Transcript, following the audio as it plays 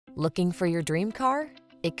Looking for your dream car?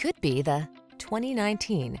 It could be the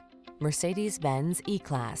 2019 Mercedes-Benz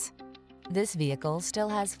E-Class. This vehicle still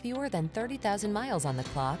has fewer than 30,000 miles on the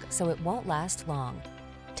clock, so it won't last long.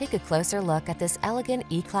 Take a closer look at this elegant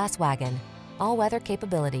E-Class wagon. All-weather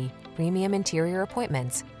capability, premium interior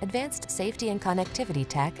appointments, advanced safety and connectivity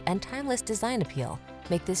tech, and timeless design appeal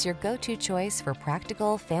make this your go-to choice for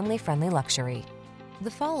practical, family-friendly luxury.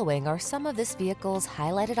 The following are some of this vehicle's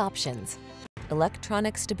highlighted options: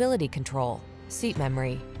 electronic stability control, seat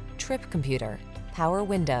memory, trip computer, power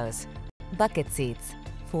windows, bucket seats,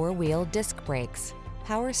 four-wheel disc brakes,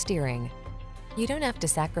 power steering. You don't have to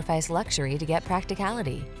sacrifice luxury to get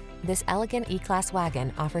practicality. This elegant E-Class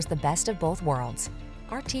wagon offers the best of both worlds.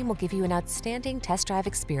 Our team will give you an outstanding test drive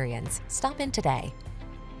experience. Stop in today.